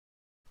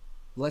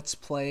let's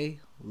play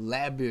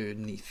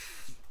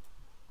Labyrneath.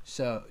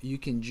 So you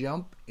can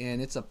jump,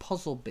 and it's a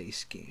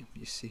puzzle-based game.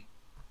 You see,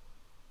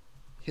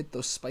 hit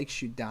those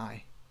spikes, you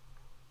die.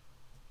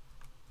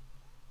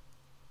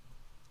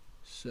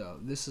 So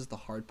this is the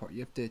hard part. You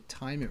have to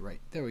time it right.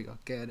 There we go.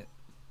 Get it.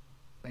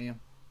 Bam.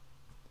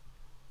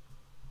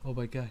 Oh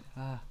my god.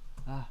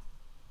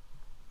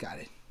 Got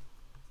it.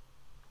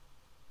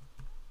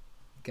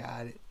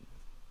 Got it.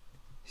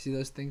 See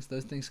those things?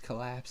 Those things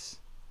collapse.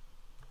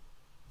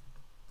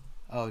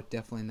 Oh,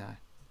 definitely not.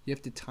 You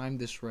have to time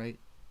this right.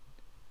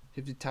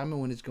 You have to time it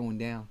when it's going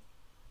down.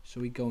 So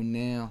we go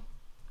now.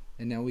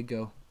 And now we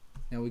go.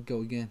 Now we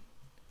go again.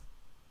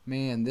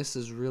 Man, this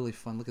is really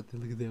fun. Look at that.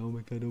 Look at that. Oh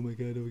my god. Oh my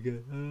god. Oh my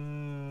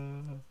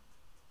god.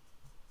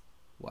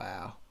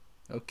 Wow.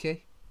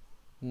 Okay.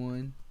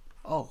 One.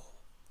 Oh.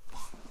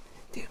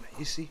 Damn it.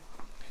 You see?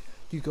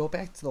 You go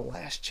back to the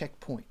last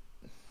checkpoint.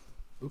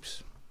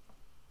 Oops.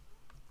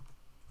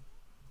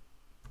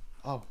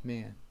 Oh,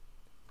 man.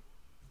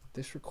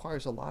 This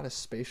requires a lot of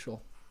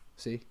spatial.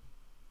 See?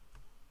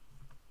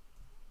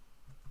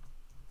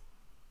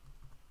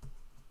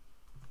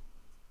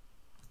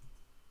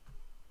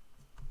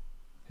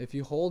 If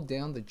you hold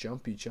down the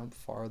jump, you jump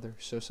farther.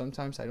 So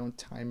sometimes I don't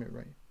time it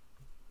right.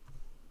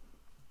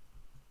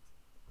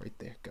 Right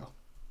there. Go.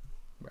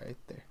 Right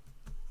there.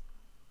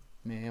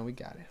 Man, we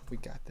got it. We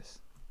got this.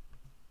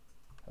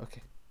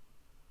 Okay.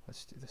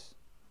 Let's do this.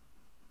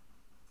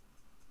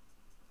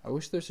 I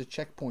wish there's a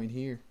checkpoint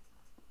here.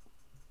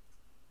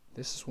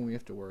 This is when we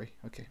have to worry.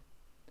 Okay.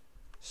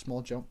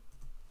 Small jump.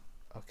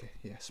 Okay,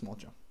 yeah, small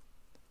jump.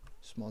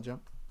 Small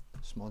jump.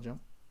 Small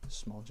jump.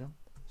 Small jump.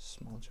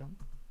 Small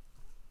jump.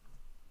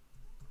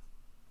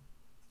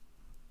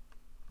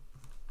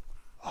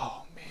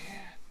 Oh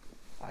man.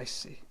 I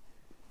see.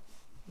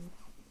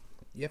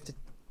 You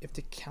have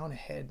to count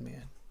ahead,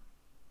 man.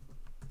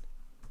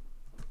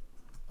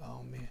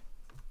 Oh man.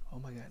 Oh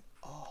my god.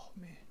 Oh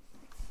man.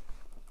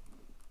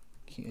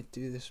 Can't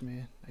do this,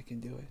 man. I can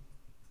do it.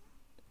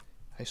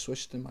 I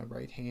switched to my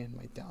right hand,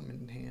 my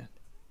dominant hand.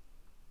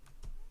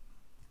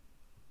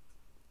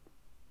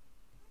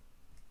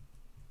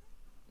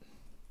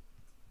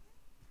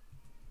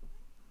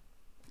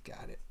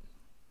 Got it.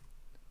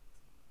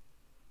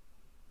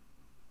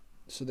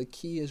 So the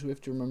key is we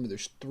have to remember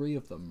there's 3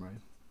 of them,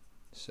 right?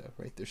 So,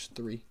 right, there's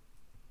 3.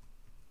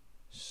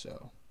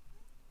 So,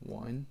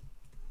 1,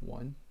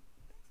 1,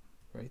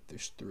 right,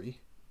 there's 3.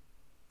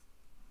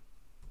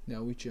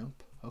 Now we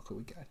jump. Okay,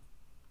 we got it.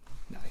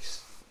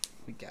 Nice.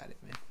 We got it,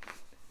 man.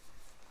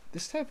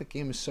 This type of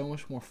game is so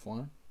much more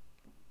fun.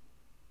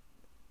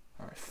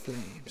 Alright,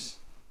 flames.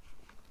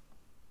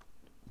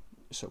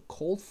 So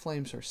cold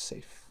flames are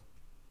safe.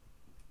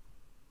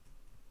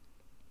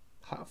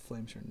 Hot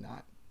flames are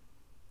not.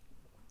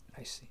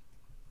 I see.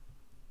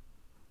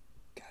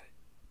 Got it.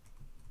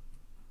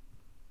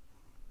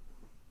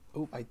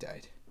 Oh, I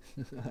died.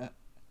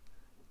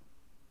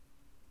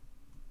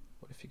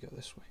 What if you go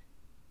this way?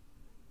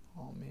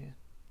 Oh, man.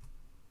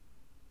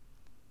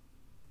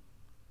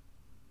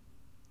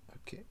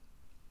 Okay.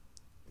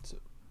 So,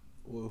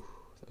 whoa,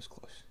 that was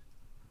close.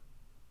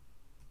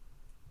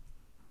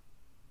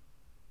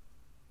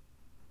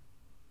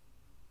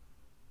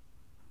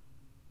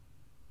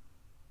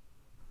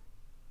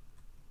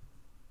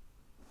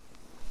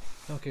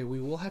 Okay, we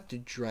will have to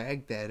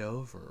drag that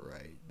over,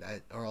 right?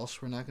 That, or else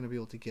we're not going to be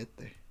able to get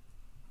there.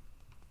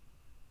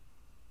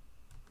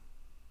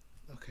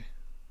 Okay.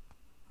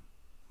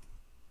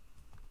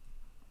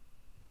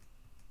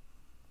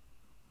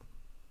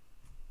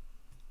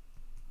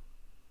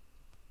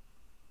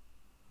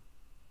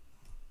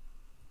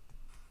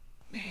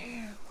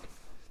 Man,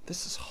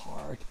 this is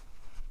hard.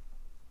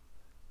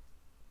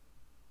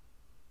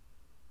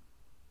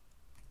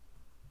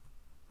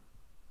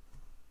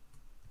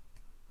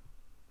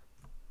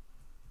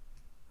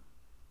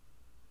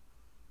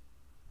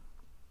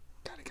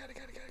 Got it.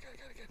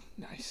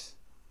 Nice.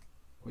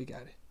 We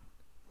got it.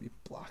 We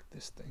blocked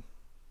this thing.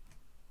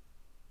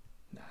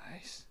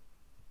 Nice.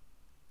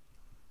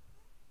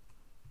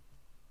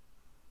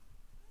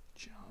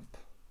 Jump.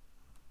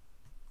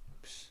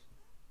 Oops.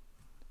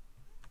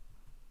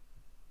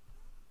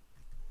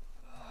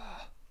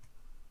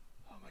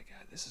 Oh my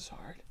god, this is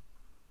hard.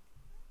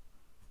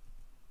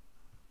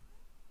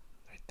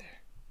 Right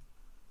there.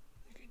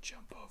 You can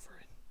jump over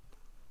it.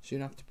 So you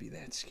don't have to be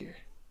that scared.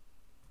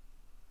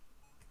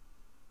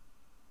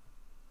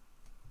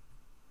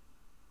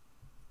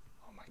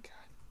 Oh my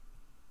god.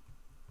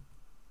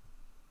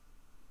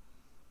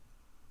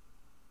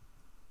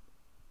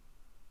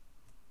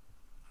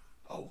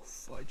 Oh,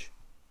 fudge.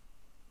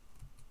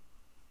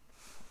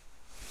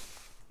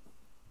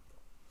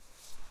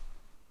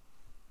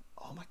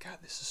 Oh my god,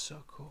 this is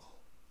so cool.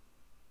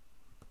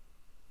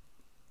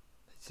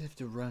 You just have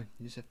to run.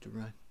 You just have to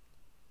run.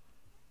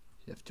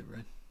 You have to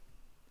run.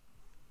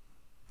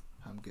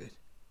 I'm good.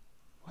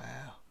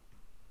 Wow.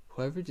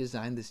 Whoever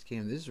designed this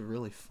game, this is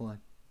really fun.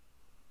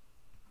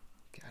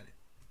 Got it.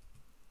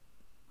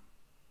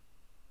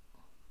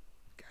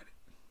 Got it.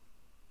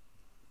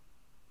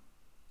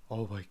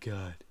 Oh my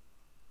god.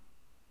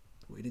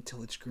 Wait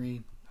until it's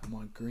green. I'm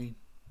on green.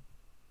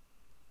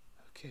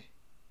 Okay.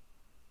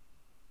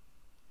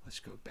 Let's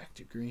go back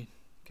to green.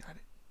 Got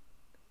it.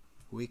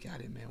 We got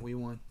it, man. We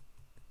won.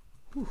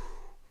 Whew.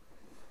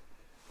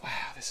 Wow,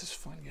 this is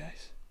fun,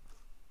 guys.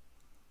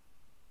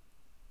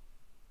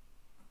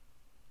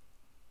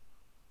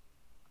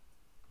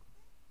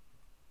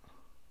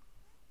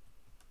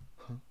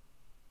 Huh?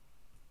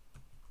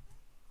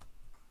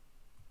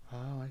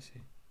 Oh, I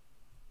see.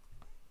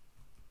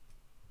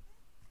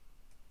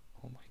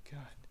 Oh my God.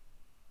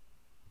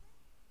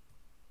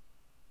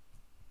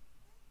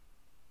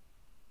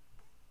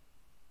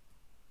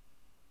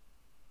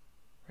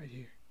 Right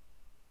here.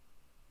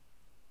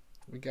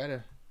 We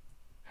gotta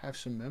have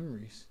some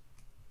memories.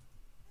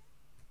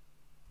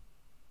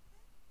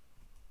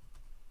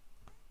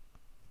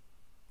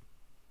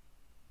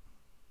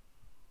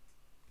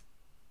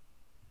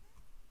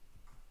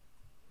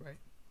 Right.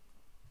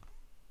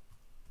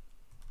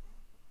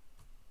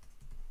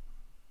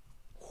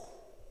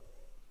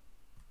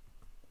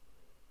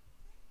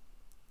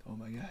 Oh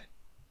my God.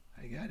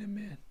 I got it,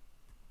 man.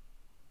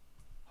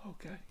 Oh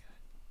God.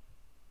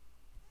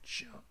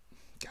 Jump.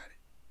 Got it.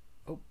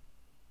 Oh.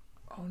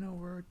 Oh no,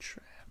 we're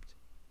trapped.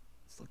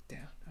 Let's look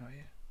down. Oh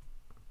yeah.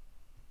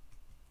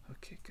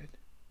 Okay, good.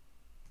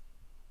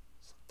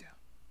 Let's look down.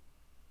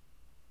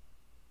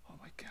 Oh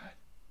my God.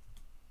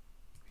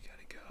 We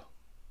gotta go.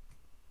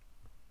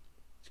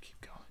 Let's keep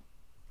going.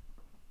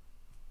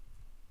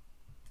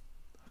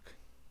 Okay.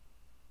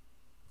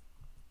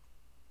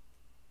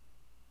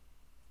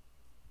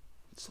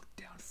 Let's look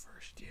down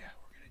first. Yeah,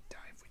 we're gonna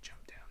die if we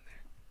jump down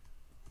there.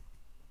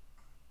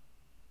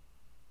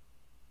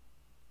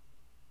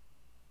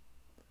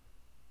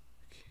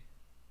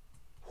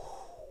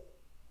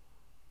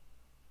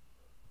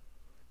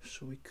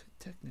 So we could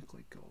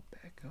technically go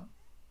back up.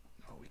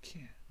 No, we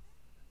can't.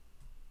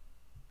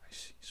 I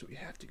see. So we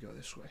have to go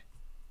this way.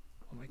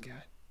 Oh my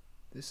God.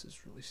 This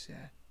is really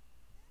sad.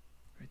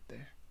 Right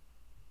there.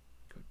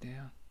 Go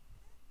down.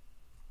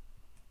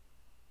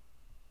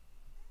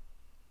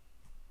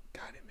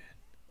 Got it, man.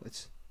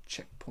 Let's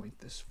checkpoint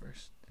this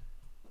first.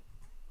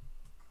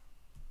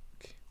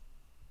 Okay.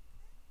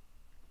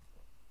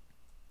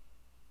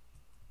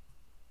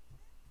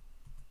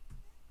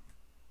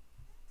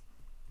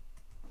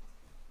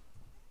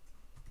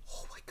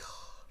 Oh my God.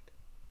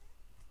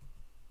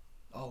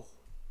 Oh.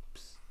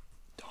 Oops.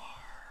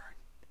 Darn.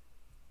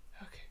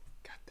 Okay.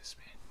 Got this,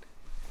 man.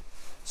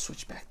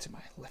 Switch back to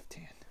my left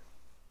hand.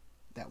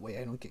 That way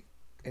I don't get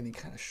any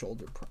kind of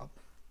shoulder problem.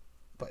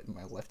 But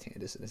my left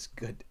hand isn't as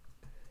good.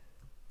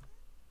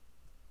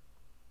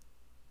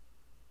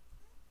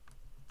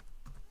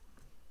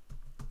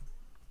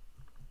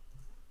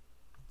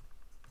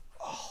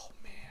 Oh,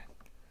 man.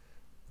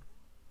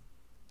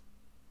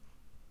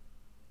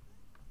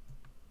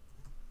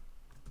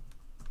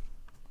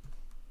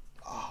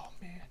 Oh,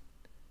 man.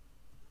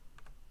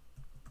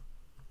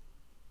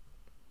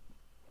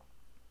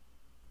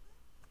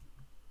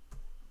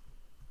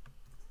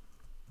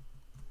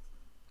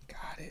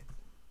 Got it.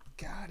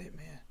 Got it,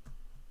 man.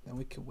 Then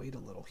we can wait a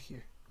little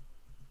here.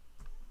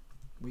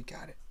 We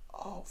got it.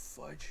 Oh,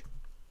 fudge.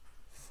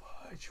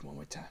 Fudge. One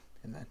more time.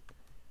 And then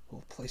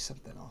we'll play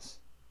something else.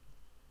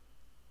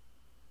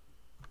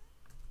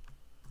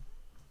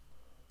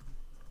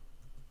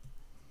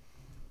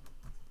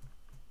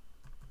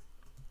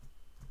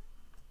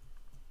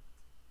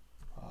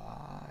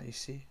 Ah, you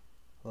see?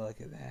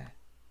 Look at that.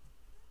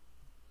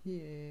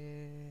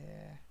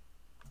 Yeah.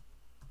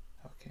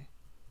 Okay.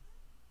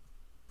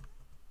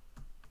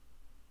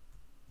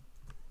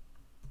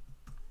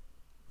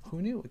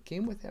 Who knew? A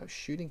game without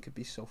shooting could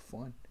be so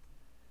fun.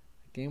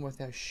 A game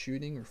without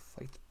shooting or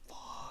fight.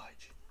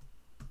 Fudge.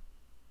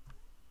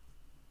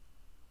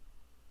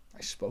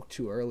 I spoke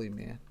too early,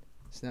 man.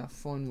 It's not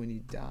fun when you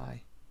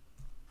die.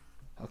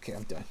 Okay,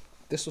 I'm done.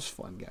 This was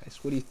fun, guys.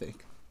 What do you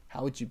think?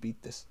 How would you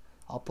beat this?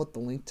 I'll put the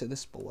link to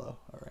this below,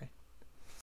 alright?